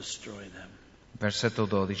I will destroy them. Versetto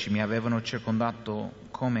 12, mi avevano circondato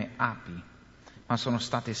come api, ma sono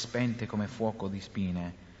state spente come fuoco di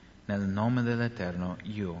spine. Nel nome dell'Eterno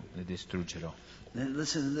io le distruggerò. Then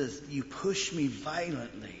listen to this. You pushed me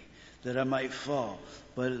violently that I might fall,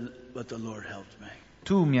 but the Lord helped me.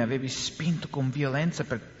 Tu mi avevi spinto con violenza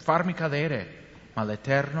per farmi cadere, ma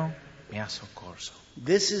l'Eterno mi ha soccorso.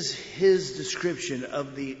 This is his description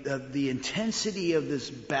of the intensity of this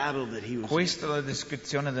battle that he was in. Questa è la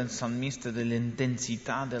descrizione del salmista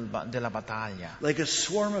dell'intensità della battaglia. Like a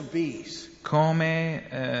swarm of bees. Come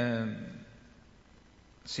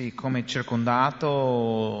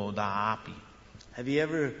circondato da api. Have you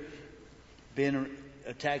ever been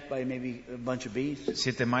attacked by maybe a bunch of bees?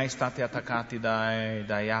 Siete mai stati attaccati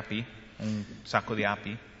dai api? Un sacco di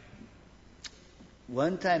api?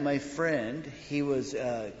 One time my friend, he was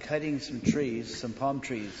cutting some trees, some palm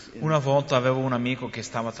trees. Una volta avevo un amico che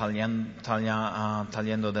stava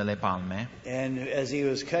tagliando delle palme. And as he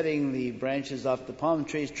was cutting the branches off the palm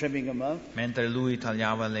trees, trimming them up, Mentre lui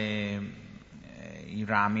tagliava i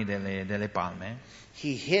rami delle palme,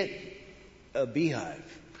 he hit a beehive.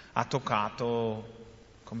 ha toccato,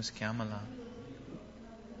 come si chiama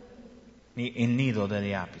il nido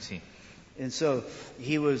delle api, sì. And so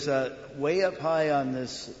he was way up high on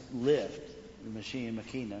this lift, the machina.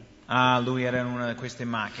 Lui era in una di queste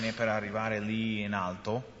macchine per arrivare lì in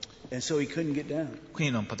alto, And so he couldn't get down.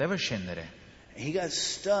 quindi non poteva scendere. He got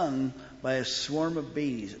stung by a swarm of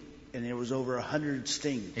bees, and there was over 100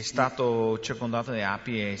 stings. È stato circondato da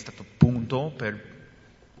api e è stato punto per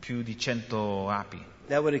più di 100 api.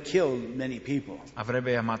 That would have killed many people.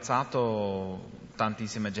 Avrebbe ammazzato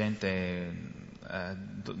tantissima gente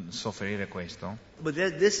soffrire questo. But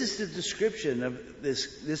this is the description of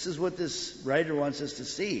this. This is what this writer wants us to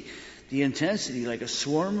see. The intensity, like a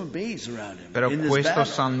swarm of bees around him. Però in this questo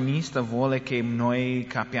battle. salmista vuole che noi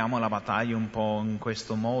capiamo la battaglia un po' in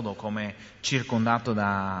questo modo, come circondato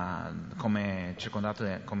come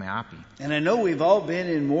api. And I know we've all been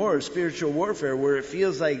in war, spiritual warfare, where it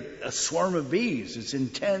feels like a swarm of bees. It's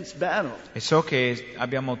intense battle. E so che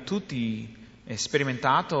abbiamo tutti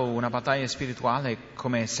sperimentato una battaglia spirituale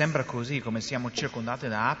come sembra così, come siamo circondati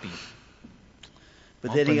da api.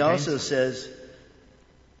 But then he Molto also intenso. says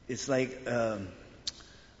it's like a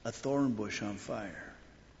thorn bush on fire.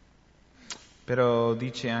 Però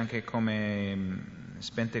dice anche come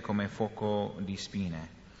spente come fuoco di spine.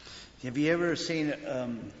 Have you ever seen?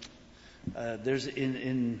 There's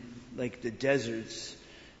in like the deserts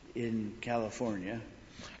in California.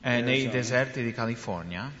 Nei Arizona. deserti di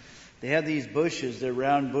California, They have these bushes. They're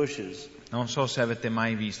round bushes. non so se avete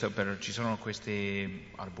mai visto, però ci sono questi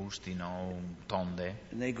arbusti, no? Tonde,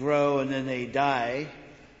 And they grow and then they die.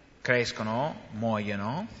 crescono,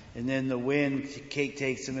 muoiono And then the wind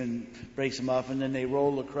takes them and breaks them off, and then they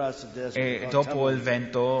roll across the desert. e dopo il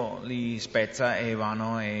vento li spezza e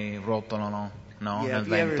vanno e rotolano, no? Yeah, Nel have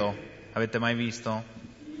you vento. Avete mai visto?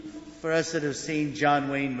 For us that have seen John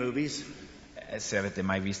Wayne movies, Se avete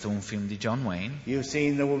mai visto un film di John Wayne, you've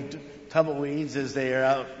seen the tumbleweeds as they are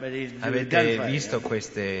out ready to do a avete gunfight. visto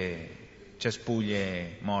queste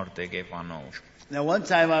cespuglie morte che fanno Now, one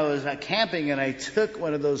time I was camping and I took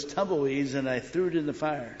one of those tumbleweeds and I threw it in the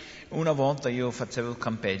fire. Una volta io facevo il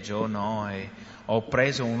campeggio, no? E ho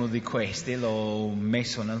preso uno di questi e l'ho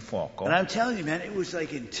messo nel fuoco. And I'm telling you, man, it was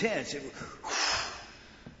like intense.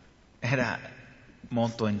 Era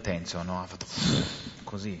molto intenso, no? Ha fatto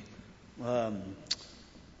così.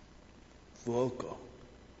 Fuoco,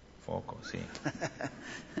 sì.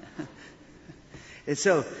 And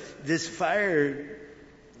so this fire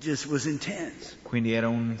just was intense. Quindi era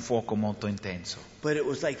un fuoco molto intenso. But it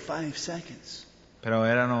was like 5 seconds. Però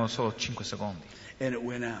erano solo 5 secondi. And it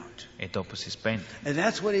went out. E dopo si spente. And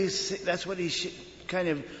that's what he's kind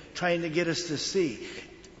of trying to get us to see.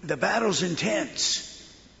 The battle's intense.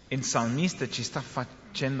 Il salmista ci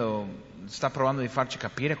sta provando di farci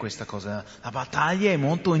capire questa cosa. La battaglia è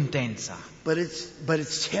molto intensa. But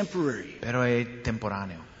it's temporary. Però è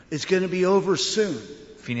temporaneo. It's going to be over soon.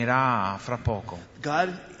 Finirà fra poco.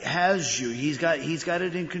 God has you. He's got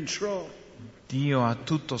it in control. Dio ha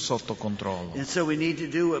tutto sotto controllo. And so we need to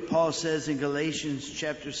do what Paul says in Galatians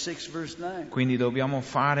chapter 6 verse 9. Quindi dobbiamo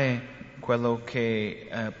fare quello che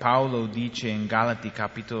Paolo dice in Galati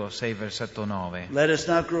capitolo 6 versetto 9. Let us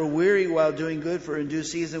not grow weary while doing good, for in due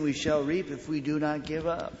season we shall reap if we do not give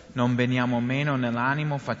up. Non veniamo meno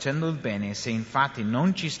nell'animo facendo il bene, se infatti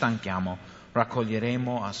non ci stanchiamo,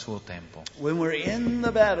 raccoglieremo a suo tempo. When we're in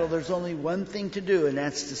the battle, there's only one thing to do, and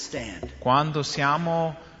that's to stand. Quando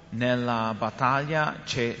siamo nella battaglia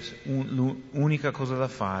c'è l'unica cosa da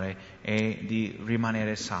fare è di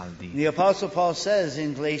rimanere saldi. The Apostle Paul says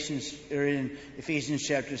in Ephesians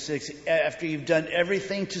chapter 6, after you've done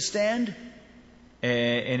everything to stand,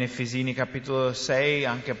 In Efesini capitolo 6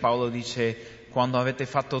 anche Paolo dice quando avete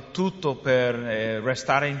fatto tutto per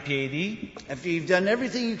restare in piedi, after you've done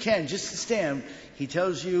everything you can just to stand, he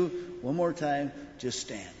tells you one more time, just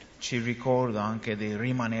stand. ci ricorda anche di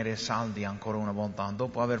rimanere saldi ancora una volta.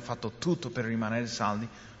 Dopo aver fatto tutto per rimanere saldi,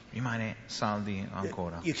 rimane saldi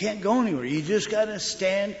ancora. You can't go anywhere. You just got to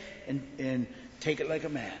stand and take it like a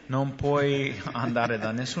man. Non puoi andare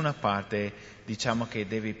da nessuna parte, diciamo che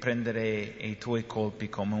devi prendere i tuoi colpi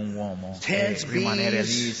come un uomo e rimanere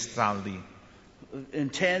lì saldi.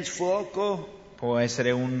 Intense fuoco. Può essere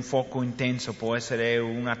un fuoco intenso, può essere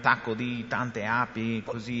un attacco di tante api,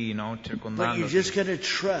 così, no? But you're Circondandoti. just going to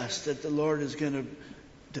trust that the Lord is going to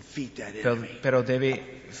defeat that enemy. Però devi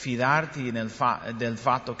fidarti del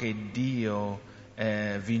fatto che Dio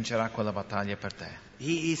vincerà quella battaglia per te.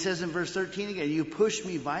 He says in verse 13 again, you pushed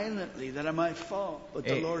me violently that I might fall, but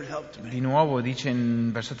the Lord helped Di me. nuovo dice in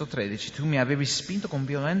versetto 13, tu mi avevi spinto con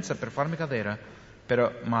violenza per farmi cadere,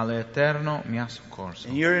 ma l'Eterno mi ha soccorso.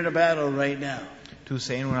 And you're in a battle right now. Tu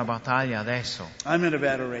sei in una battaglia adesso. I'm in a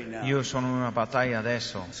battle right now. Io sono in una battaglia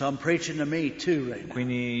adesso. So I'm preaching to me too right now.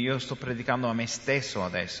 Quindi io sto predicando a me stesso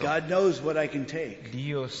adesso. God knows what I can take.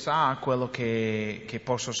 Dio sa quello che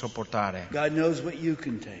posso sopportare God knows what you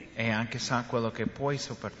can take. e anche sa quello che puoi He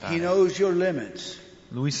sopportare. knows your limits.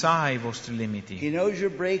 Lui sa i vostri He limiti. knows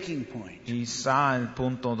your breaking point. Lui sa il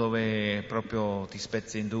punto dove proprio ti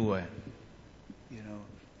spezzi in due. You know,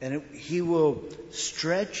 and He will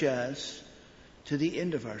stretch us to the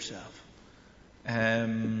end of ourselves.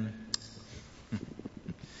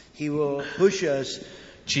 He will push us.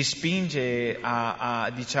 Ci spinge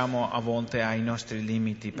diciamo a volte ai nostri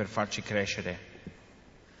limiti per farci crescere,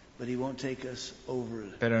 But He won't take us over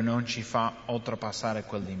it. però non ci fa oltrepassare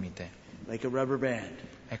quel limite. Like a rubber band.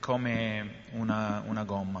 È come una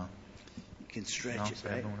gomma, You can stretch no? it,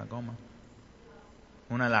 right? Una gomma?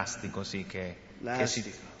 Un elastico, sì, che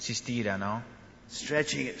si stira, no?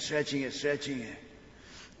 Stretching it.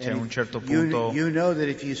 C'è And un certo you punto, know that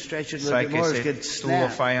if you stretch it a sai little bit che more, it's going to se tu lo snap.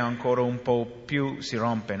 fai ancora un po' più si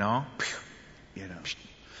rompe, no? You know.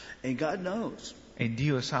 And God knows. E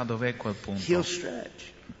Dio sa dov'è quel punto. He'll stretch.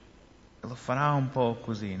 Lo farà un po'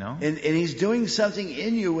 così, no? And He's doing something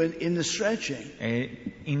in you in the stretching.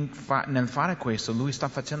 E nel fare questo Lui sta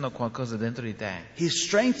facendo qualcosa dentro di te. He's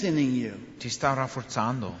strengthening you. Ti sta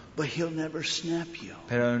rafforzando, But He'll never snap you.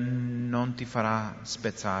 però non ti farà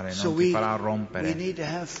spezzare, So non ti farà we rompere. need to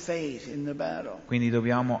have faith in the battle. Quindi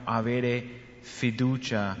dobbiamo avere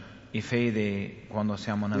fiducia e fede quando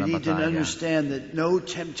siamo We nella need to battaglia. understand that no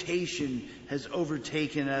temptation has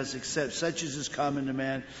overtaken us except such as is common to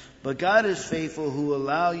man. But God is faithful who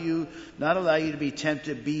not allow you to be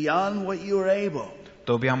tempted beyond what you are able.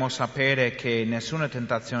 Dobbiamo sapere che nessuna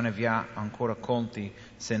tentazione vi ha ancora colti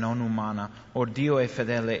se non umana. Or Dio è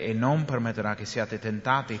fedele e non permetterà che siate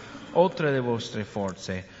tentati oltre le vostre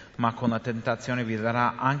forze, ma con la tentazione vi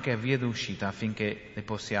darà anche via d'uscita affinché le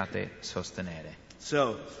possiate sostenere.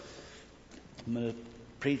 So, I'm going to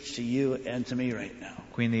preach to you and to me right now.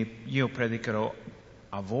 Quindi io predicherò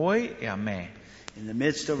a voi e a me, In the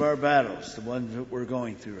midst of our battles, the ones that we're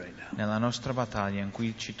going through right now, nella nostra battaglia in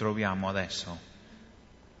cui ci troviamo adesso.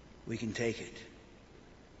 we can take it.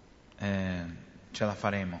 Ce la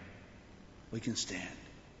faremo, We can stand.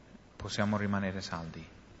 possiamo rimanere saldi.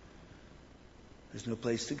 There's no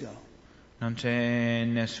place to go. Non c'è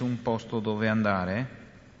nessun posto dove andare,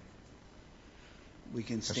 We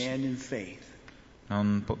can stand in faith.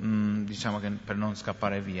 diciamo che per non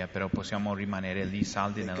scappare via, però possiamo rimanere lì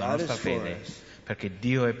saldi That nella God nostra is for fede, us. perché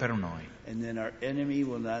Dio è per noi And then our enemy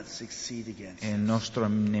will not succeed against e il us. nostro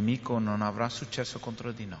nemico non avrà successo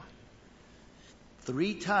contro di noi.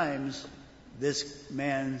 3 times this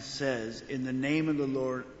man says, in the name of the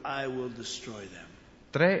Lord, I will destroy them.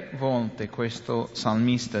 3 volte questo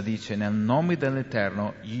salmista dice: nel nome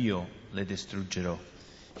dell'Eterno io le distruggerò.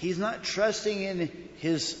 He's not trusting in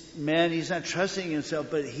his men, he's not trusting in himself,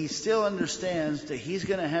 but he still understands that he's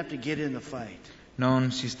going to have to get in the fight.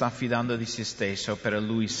 Non si sta fidando di se stesso, però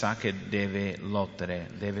lui sa che deve lottare,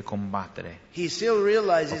 deve combattere. He still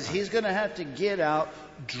realizes he's going to have to get out,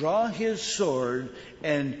 draw his sword,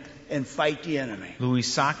 and fight the enemy. Lui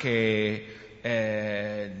sa che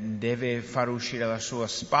deve far uscire la sua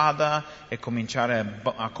spada e cominciare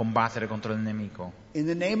a combattere contro il nemico. In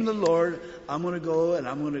the name of the Lord, I'm going to go and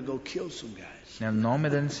I'm going to go kill some guys. Nel nome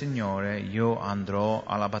del Signore io andrò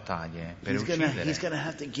alla battaglia per He's going uccidere. to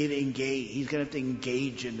have to get engaged. He's going to have to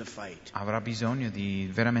engage in the fight. Avrà bisogno di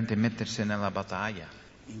veramente mettersi nella battaglia.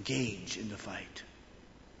 Engage in the fight.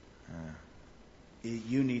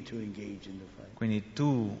 You need to engage in the fight. Quindi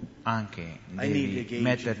tu anche devi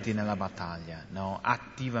metterti nella battaglia, no?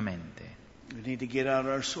 Attivamente. We need to get out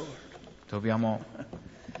our sword. Dobbiamo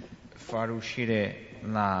far uscire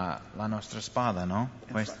la nostra spada, no?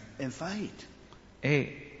 And fight.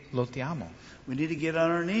 E lottiamo. We need to get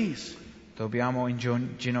on our knees Dobbiamo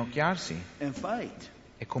inginocchiarsi and fight.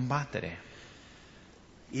 e combattere,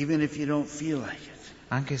 Even if you don't feel like it.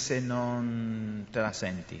 anche se non te la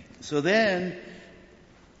senti. So then,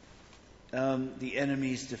 the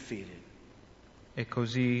enemy is defeated. E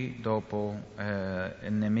così dopo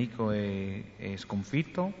il nemico è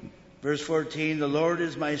sconfitto. Verse 14, the Lord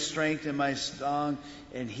is my strength and my song,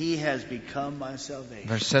 and he has become my salvation.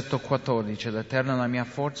 Versetto 14, l'Eterno è la mia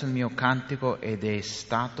forza, il mio cantico ed è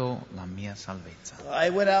stato la mia salvezza. I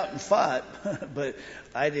went out and fought, but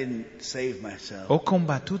I didn't save myself. Ho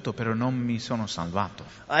combattuto, però non mi sono salvato.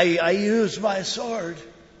 I used my sword,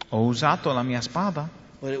 Ho usato la mia spada,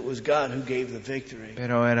 but it was God who gave the victory.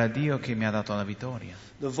 però era Dio che mi ha dato la vittoria.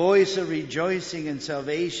 The voice of rejoicing and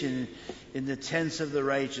salvation in the tents of the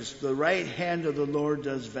righteous. The right hand of the Lord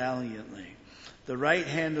does valiantly. The right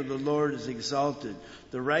hand of the Lord is exalted.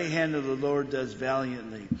 The right hand of the Lord does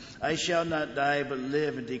valiantly. I shall not die but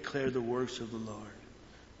live and declare the works of the Lord.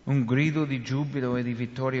 Un grido di giubilo e di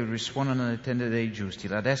vittoria risuona nelle tende dei giusti.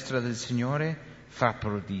 La destra del Signore fa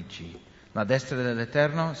prodigi. La destra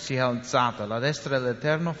dell'Eterno si è alzata. La destra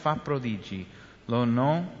dell'Eterno fa prodigi. Lo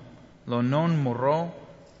non morrò,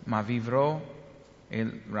 ma vivrò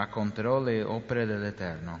e racconterò le opere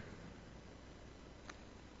dell'Eterno.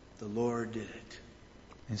 The Lord did it.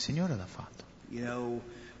 Il Signore l'ha fatto. You know,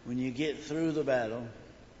 when you get through the battle,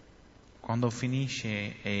 Quando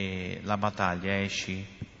finisce la battaglia, esci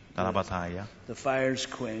dalla battaglia the fire's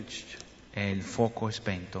quenched, e il fuoco è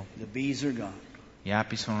spento, the bees are gone. gli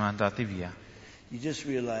api sono andati via, You just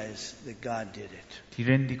realize that God did it. ti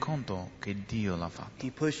rendi conto che Dio l'ha fatto.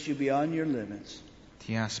 He pushed you beyond your limits,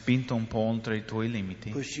 Ti ha spinto un po' oltre i tuoi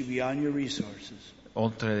limiti, pushed you beyond your resources,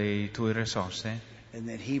 oltre le tue risorse, and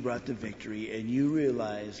then He brought the victory, and you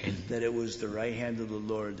realize that it was the right hand of the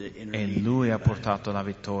Lord that e intervened. Lui ha portato la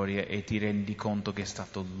vittoria e ti rendi conto che è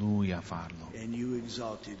stato Lui a farlo. And you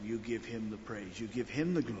exalt Him. You give Him the praise. You give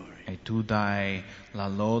Him the glory. E tu dai la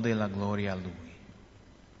lode e la gloria a Lui.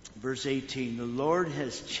 Verse 18, the Lord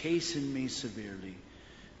has chastened me severely,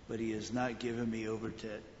 but He has not given me over to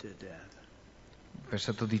death.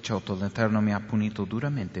 Versetto 18, l'Eterno mi ha punito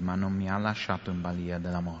duramente, ma non mi ha lasciato in balia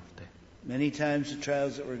della morte. Many times the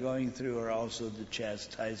trials that we're going through are also the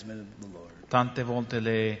chastisement of the Lord. Tante volte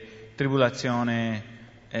le tribolazioni,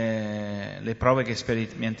 le prove che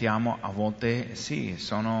sperimentiamo, a volte sì,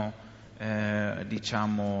 sono,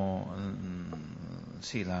 diciamo,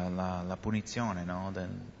 sì, la punizione, no,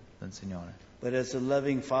 del Signore. But as a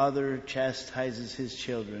loving father chastises his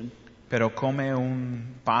children, Però come un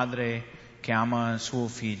padre che ama il suo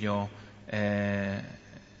figlio,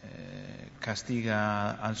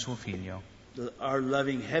 castiga al suo figlio, our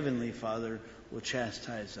loving heavenly Father will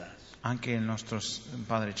chastise us. anche il nostro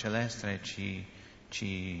Padre Celeste ci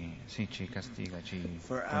ci castiga, ci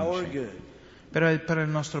for our punisce. good, Per il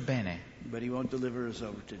nostro bene, but He won't deliver us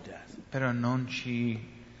over to death. però non ci,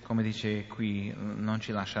 come dice qui, non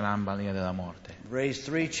ci lascerà in balia della morte. Raised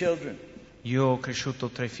 3 children. Io ho cresciuto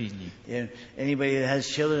 3 figli. And anybody that has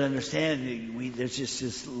children understand there's just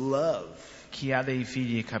this love Chi ha dei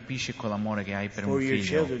figli capisce quell'amore che hai per for un your figlio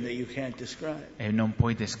children that you can't describe. e non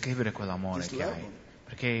puoi descrivere quell'amore Just che love hai, them.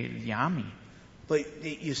 perché li ami, But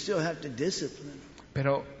you still have to discipline them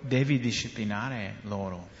però devi disciplinare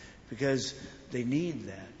loro because they need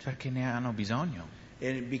that. perché ne hanno bisogno.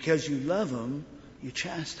 And because you love them, you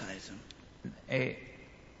chastise them. E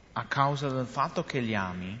a causa del fatto che li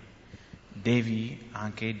ami, devi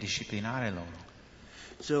anche disciplinare loro.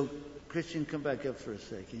 So, Christian, come back up for a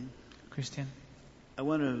second. Christian? I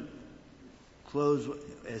want to close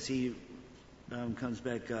as he comes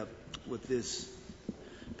back up with this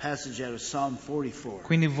passage out of Psalm 44.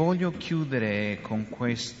 Quindi voglio chiudere con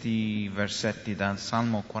questi versetti dal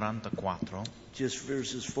Salmo 44. Just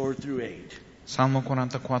verses 4 through 8. Salmo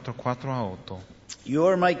 44, 4 a 8. You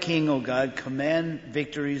are my king, O God. Command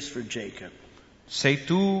victories for Jacob. Sei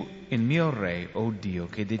tu il mio re, o Dio,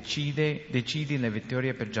 che decidi le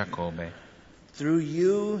vittorie per Giacobbe. Through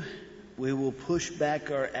you we will push back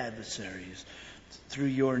our adversaries. Through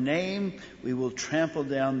your name we will trample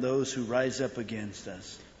down those who rise up against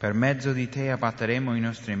us. Per mezzo di te abbatteremo i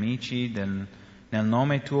nostri amici, nel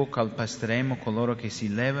nome tuo calpesteremo coloro che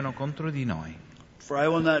si levano contro di noi. For I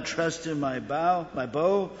will not trust in my bow,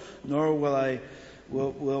 nor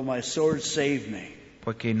will my sword save me.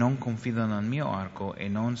 Poiché non confido nel mio arco e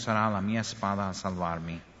non sarà la mia spada a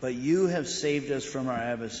salvarmi. But you have saved us from our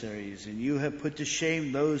adversaries, and you have put to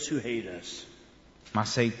shame those who hate us. Ma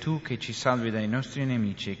sei tu che ci salvi dai nostri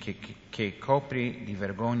nemici e che copri di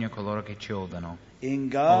vergogna coloro che ci odiano. In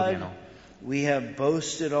God we have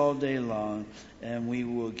boasted all day long, and we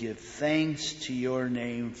will give thanks to your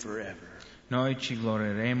name forever. Noi ci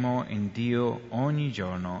glorieremo in Dio ogni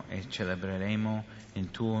giorno e celebreremo il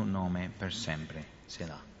tuo nome per sempre.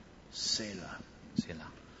 Selah. Selah. Selah.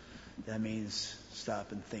 That means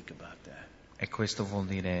stop and think about that. E questo vuol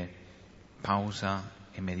dire pausa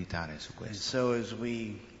e meditare su And questo. so as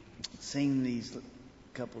we sing these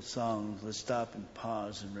couple songs, let's stop and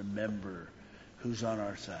pause and remember who's on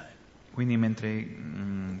our side. Quindi mentre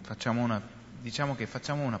facciamo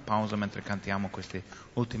una pausa mentre cantiamo queste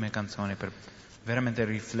ultime canzoni per veramente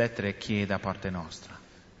riflettere chi è da parte nostra.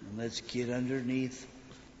 And let's get underneath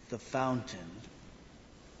the fountain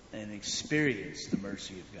and experience the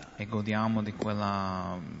mercy of God. E godiamo di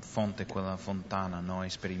quella fonte, quella fontana, noi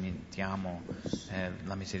sperimentiamo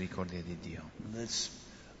la misericordia di Dio. Let's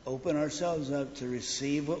open ourselves up to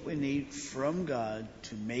receive what we need from God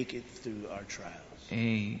to make it through our trials.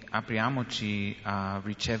 E apriamoci a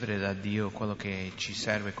ricevere da Dio quello che ci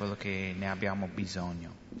serve, quello che ne abbiamo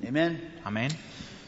bisogno. Amen. Amen?